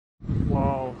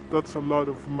That's a lot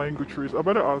of mango trees. I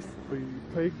better ask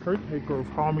the caretaker of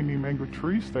how many mango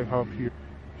trees they have here.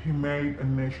 He made a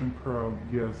nation proud.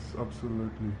 Yes,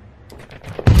 absolutely.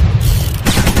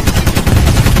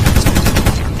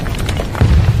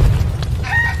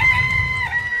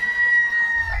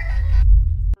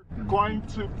 Going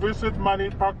to visit Manny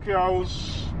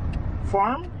Pacquiao's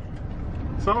farm.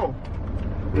 So,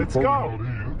 let's go.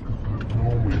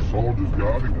 Normally soldiers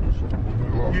guarding it or something.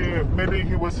 Yeah, maybe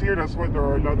he was here, that's why there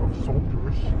are a lot of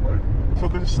soldiers. So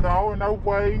this is now on our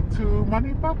way to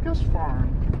Manny Pacquiao's farm.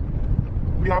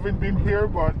 We haven't been here,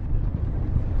 but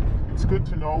it's good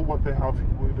to know what they have,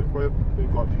 what they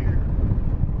got here.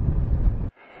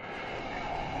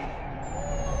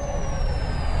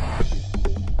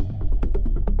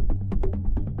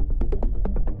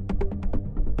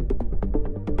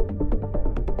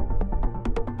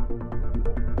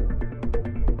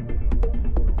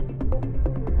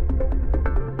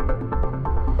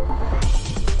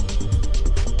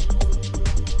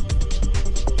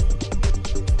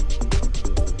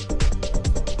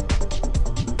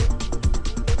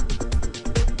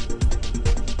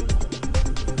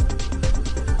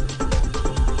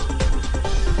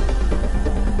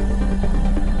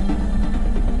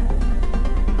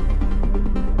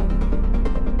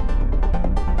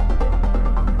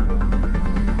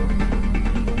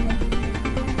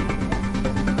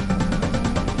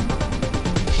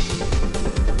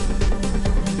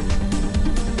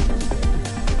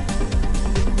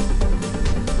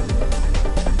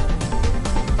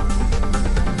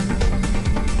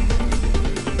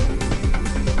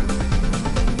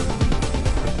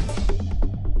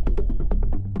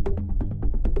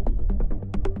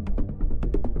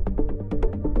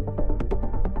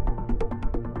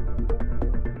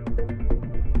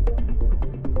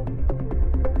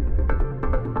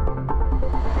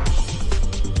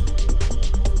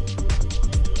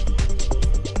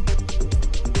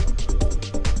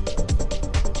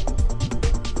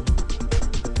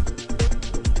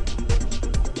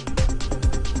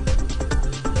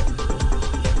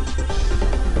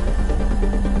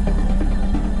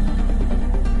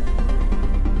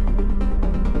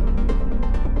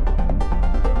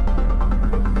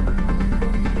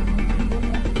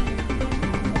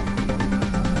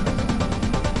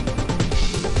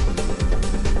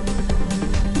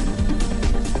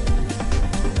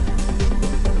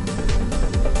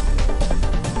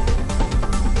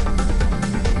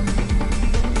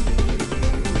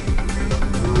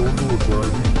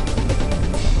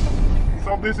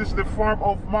 This is the farm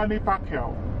of Manny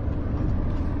Pacquiao.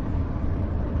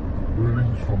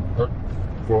 Greetings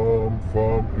from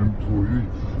farm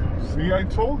employees. See, I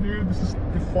told you this is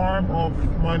the farm of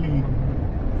Manny.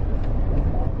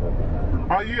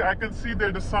 Oh yeah, I can see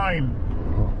there the sign.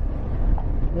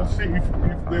 We'll see if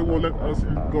they will let us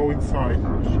go inside.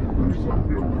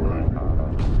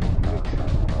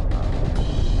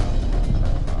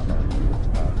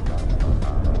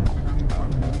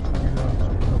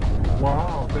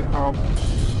 Wow, they have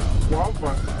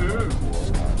gwaba too.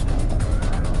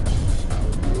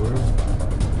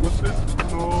 What's this?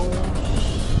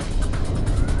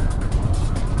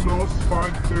 Close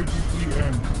 5:30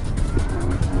 p.m.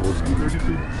 30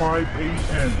 to 5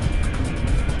 a.m.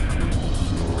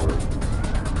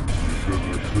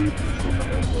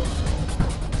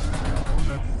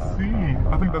 Let's see.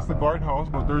 I think that's the guardhouse,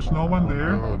 but there's no one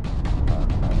there.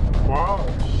 Wow.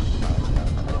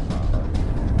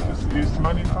 Is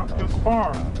Manny Pacquiao's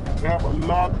farm. They have a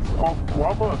lot of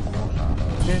gwabas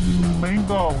and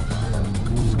mangoes.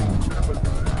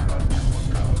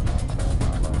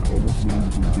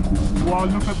 Wow,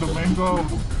 look at the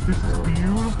mangoes. This is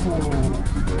beautiful.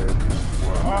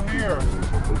 Ah, here.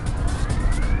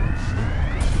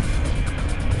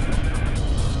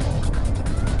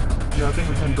 Yeah, I think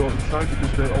we can go inside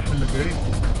because they opened the gate.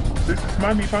 This is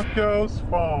Manny Pacquiao's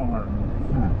farm.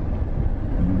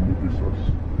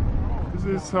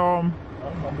 This is oh,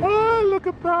 look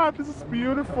at that, this is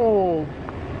beautiful.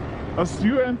 As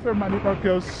you enter Manny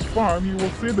Pacquiao's farm, you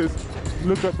will see this.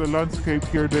 Look at the landscape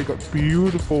here. They got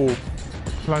beautiful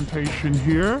plantation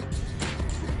here.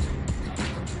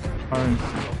 And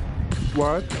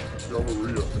what?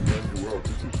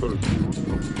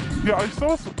 Yeah, I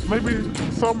saw maybe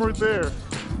somewhere there.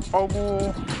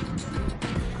 Oh,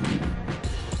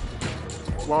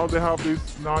 wow, they have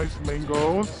these nice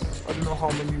mangoes. I don't know how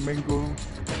many mango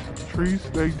trees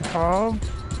they have.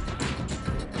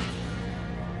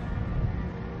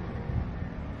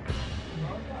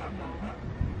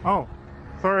 Oh,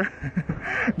 sorry.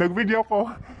 Nag-video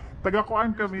ko.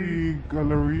 Taga-kuan kami.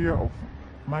 Galleria of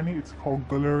Manny. It's called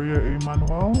Galleria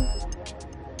Emmanuel.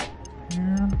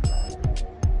 Here.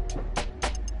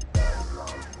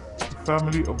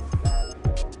 family of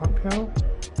Pacquiao.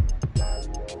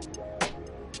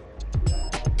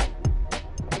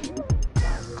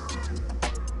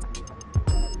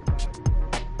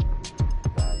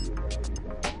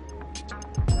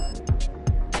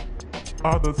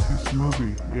 Oh, that's his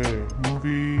movie. Yeah,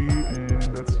 movie,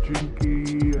 and that's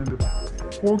Jinky and the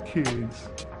 4 kids.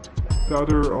 The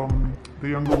other, the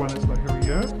younger one is not here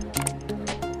yet.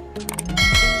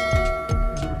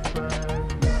 Little friend,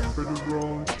 Brother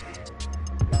Roach.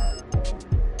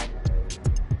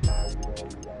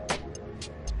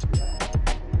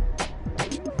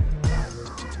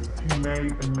 He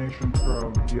made a nation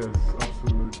proud. Yes,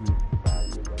 absolutely.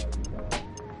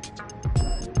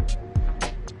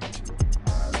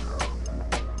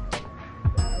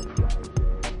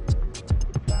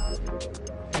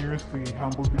 Here's the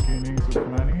humble beginnings of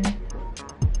Manny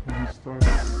when he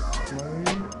started play.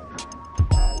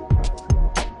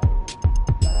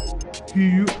 He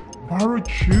borrowed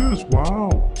shoes.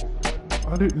 Wow,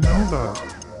 I didn't know that.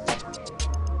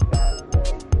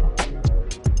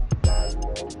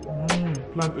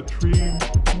 Plant a tree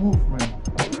movement.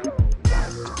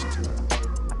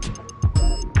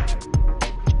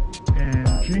 And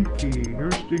Jinky,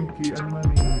 here's Jinky and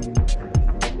Manny.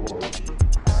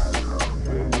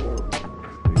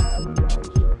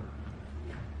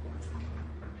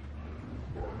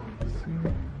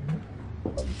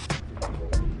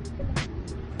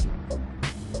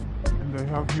 They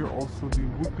have here also the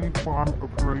weekly farm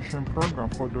operation program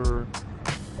for their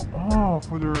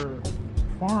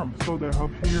farm. So they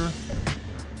have here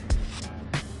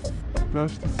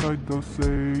pesticide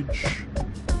dosage,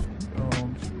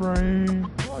 spray.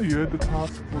 Oh yeah, the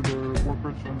task for the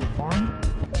workers on the farm.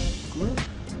 Good.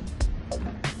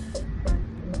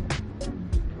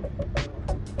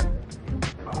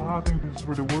 I think this is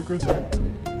where the workers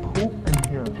cook in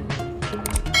here.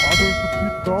 Oh, there's a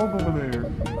cute dog over there.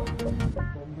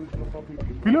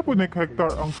 Pila po nek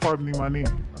hektar ang farm ni Manny?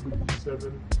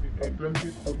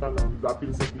 20 total ang dapil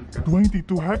sa pikas.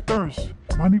 22 hectares!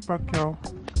 Manny Pacquiao.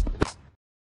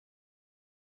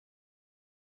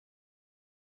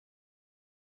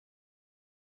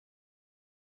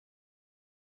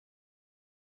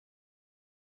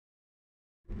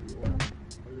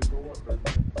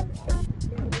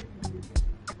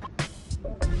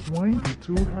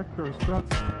 $22 hectares,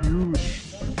 that's huge.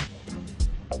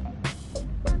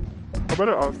 I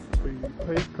better ask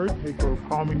the caretaker of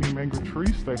how many mango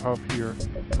trees they have here.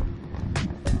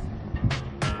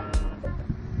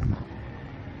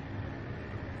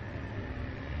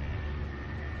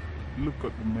 Look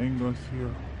at the mangoes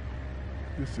here.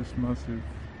 This is massive.